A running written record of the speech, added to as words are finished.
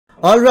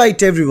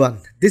Alright everyone,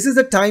 this is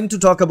the time to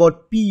talk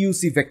about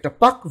PUC vector,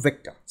 Puc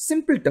vector.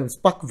 Simple terms,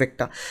 Puc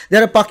vector.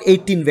 There are Puc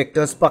 18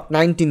 vectors, Puc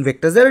 19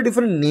 vectors. There are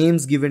different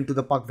names given to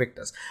the Puc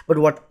vectors. But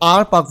what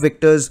are Puc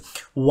vectors?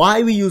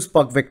 Why we use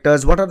Puc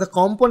vectors? What are the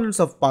components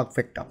of Puc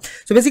vector?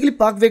 So basically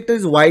Puc vector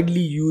is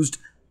widely used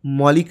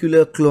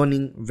molecular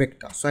cloning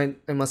vector. So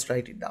I must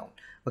write it down.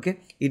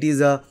 Okay, it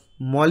is a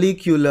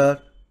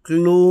molecular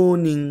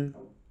cloning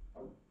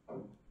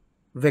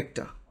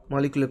vector,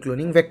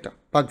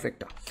 Puc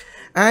vector.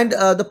 And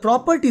the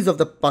properties of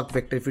the Puc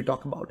vector, if we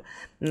talk about,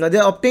 they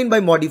are obtained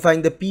by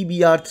modifying the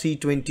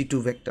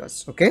PBR322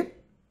 vectors. Okay,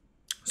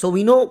 so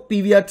we know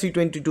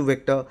PBR322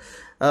 vector.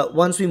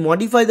 Once we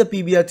modify the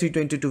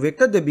PBR322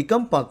 vector, they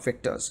become Puc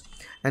vectors.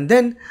 And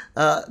then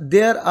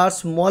there are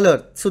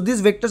smaller, so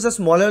these vectors are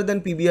smaller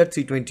than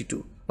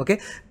PBR322. Okay,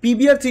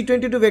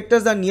 PBR322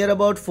 vectors are near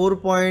about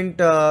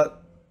 4.3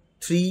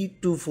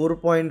 to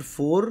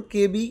 4.4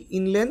 kb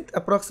in length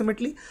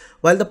approximately,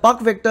 while the Puc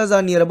vectors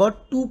are near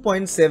about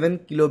 2.7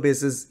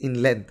 kilobases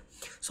in length.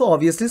 So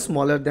obviously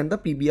smaller than the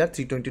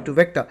PBR322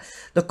 vector.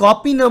 The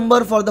copy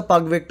number for the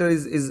Puc vector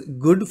is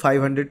good,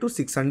 500 to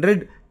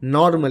 600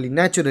 normally,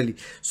 naturally.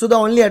 So the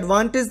only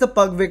advantage the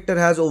Puc vector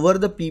has over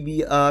the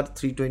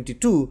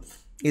PBR322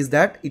 is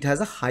that it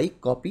has a high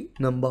copy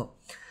number.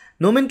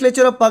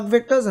 Nomenclature of Puc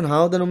vectors and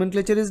how the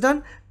nomenclature is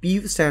done.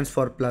 P stands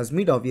for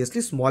plasmid, obviously,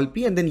 small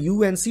p, and then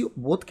U and C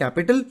both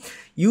capital.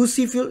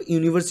 UC for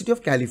University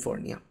of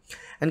California.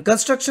 And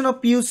construction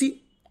of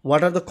PUC.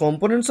 What are the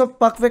components of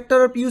Puc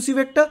vector or PUC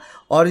vector?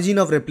 Origin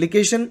of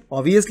replication.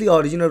 Obviously,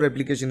 origin of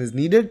replication is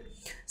needed.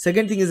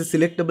 Second thing is a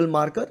selectable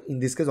marker. In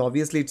this case,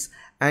 obviously, it's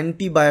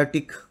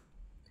antibiotic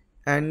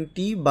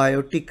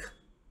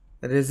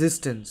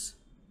resistance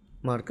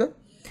marker.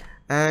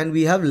 And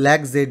we have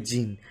lacz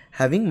gene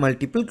having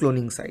multiple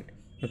cloning site.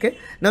 Okay,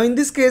 now in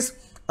this case,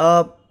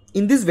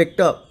 in this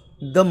vector,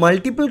 the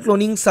multiple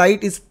cloning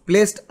site is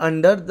placed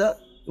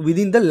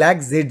within the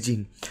lacz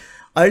gene.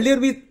 Earlier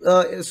we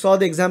saw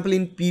the example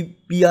in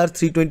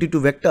PR322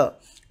 vector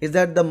is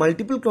that the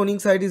multiple cloning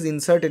site is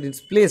inserted,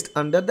 it's placed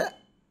under the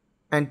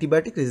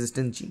antibiotic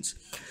resistant genes.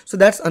 So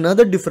that's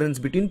another difference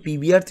between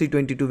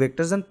PBR322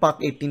 vectors and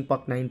Puc 18,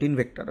 Puc 19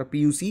 vector, or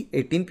PUC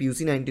 18,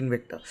 PUC 19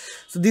 vector.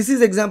 So this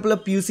is example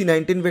of PUC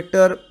 19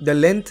 vector. The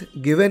length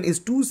given is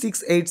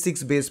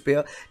 2686 base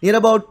pair, near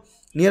about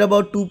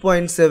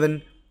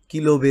 2.7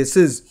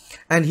 kilobases.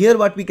 And here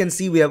what we can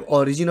see, we have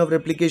origin of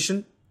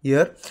replication.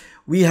 Here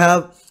we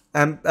have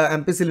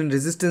ampicillin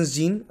resistance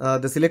gene,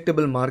 the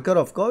selectable marker,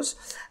 of course.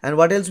 And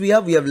what else we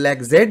have? We have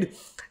lacz.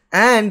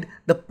 And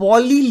the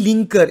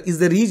polylinker is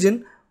the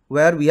region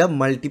where we have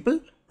multiple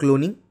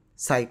cloning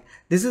site.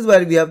 This is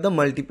where we have the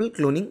multiple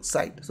cloning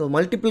site. So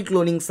multiple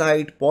cloning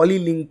site,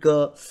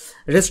 polylinker,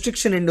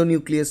 restriction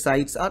endonuclease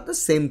sites are the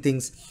same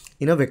things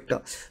in a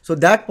vector. So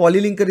that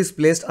polylinker is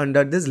placed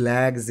under this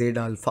lacz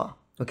alpha.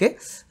 Okay,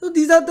 so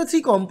these are the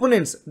three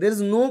components. There is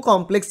no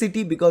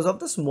complexity because of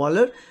the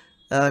smaller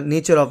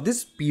nature of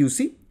this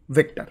PUC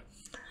vector.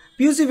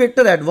 PUC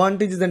vector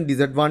advantages and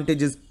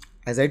disadvantages.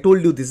 As I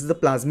told you, this is the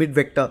plasmid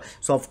vector.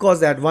 So of course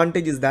the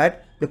advantage is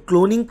that the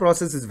cloning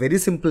process is very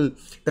simple,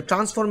 the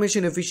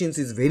transformation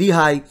efficiency is very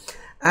high,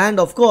 and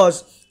of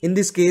course in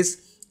this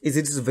case it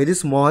is very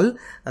small,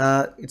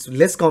 it's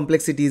less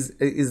complexity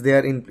is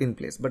there in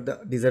place. But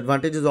the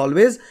disadvantage is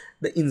always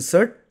the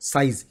insert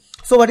size.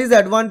 So what is the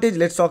advantage?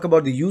 Let's talk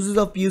about the uses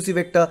of PUC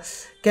vector.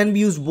 Can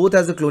be used both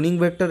as a cloning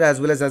vector as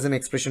well as an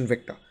expression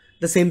vector.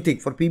 The same thing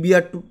for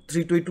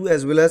PBR322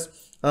 as well as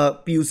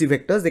PUC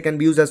vectors. They can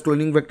be used as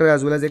cloning vector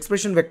as well as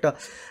expression vector.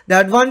 The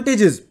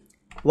advantages,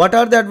 what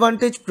are the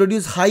advantage?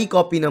 Produce high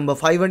copy number,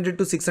 500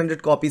 to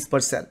 600 copies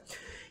per cell.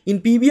 In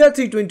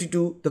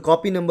PBR322, the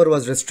copy number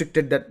was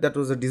restricted. That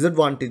was a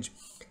disadvantage.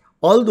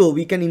 Although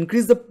we can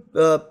increase the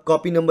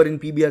copy number in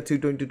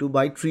PBR322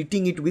 by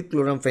treating it with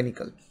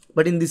chloramphenicol.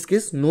 But in this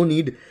case, no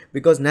need,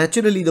 because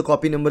naturally the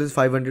copy number is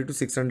 500 to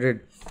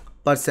 600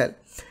 per cell.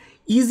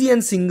 Easy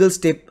and single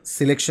step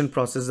selection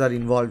processes are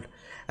involved.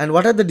 And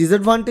what are the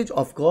disadvantage?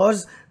 Of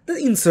course, the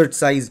insert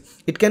size.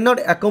 It cannot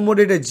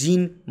accommodate a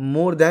gene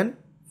more than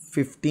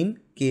 15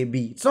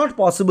 kb. It's not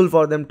possible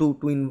for them to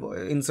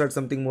insert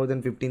something more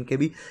than 15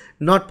 kb.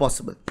 Not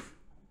possible.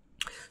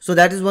 So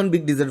that is one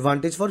big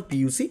disadvantage for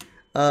PUC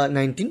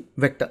 19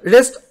 vector.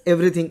 Rest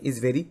everything is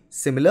very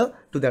similar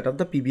to that of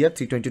the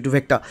PBR322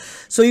 vector.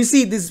 So you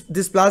see, these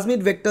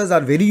plasmid vectors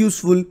are very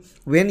useful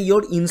when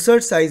your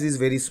insert size is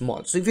very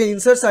small. So if your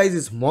insert size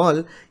is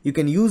small, you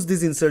can use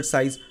this insert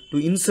size to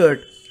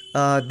insert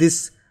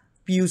this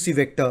PUC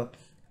vector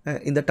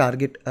in the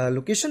target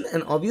location,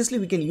 and obviously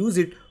we can use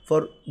it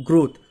for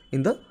growth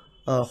in the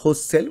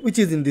host cell, which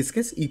is in this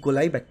case E.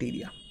 coli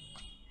bacteria.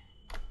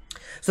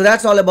 So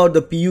that's all about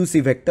the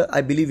PUC vector.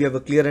 I believe you have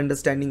a clear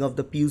understanding of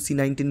the PUC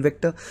 19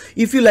 vector.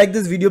 If you like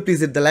this video,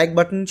 please hit the like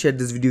button, share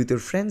this video with your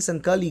friends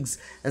and colleagues,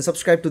 and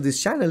subscribe to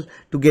this channel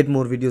to get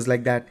more videos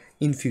like that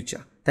in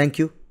future. Thank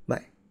you.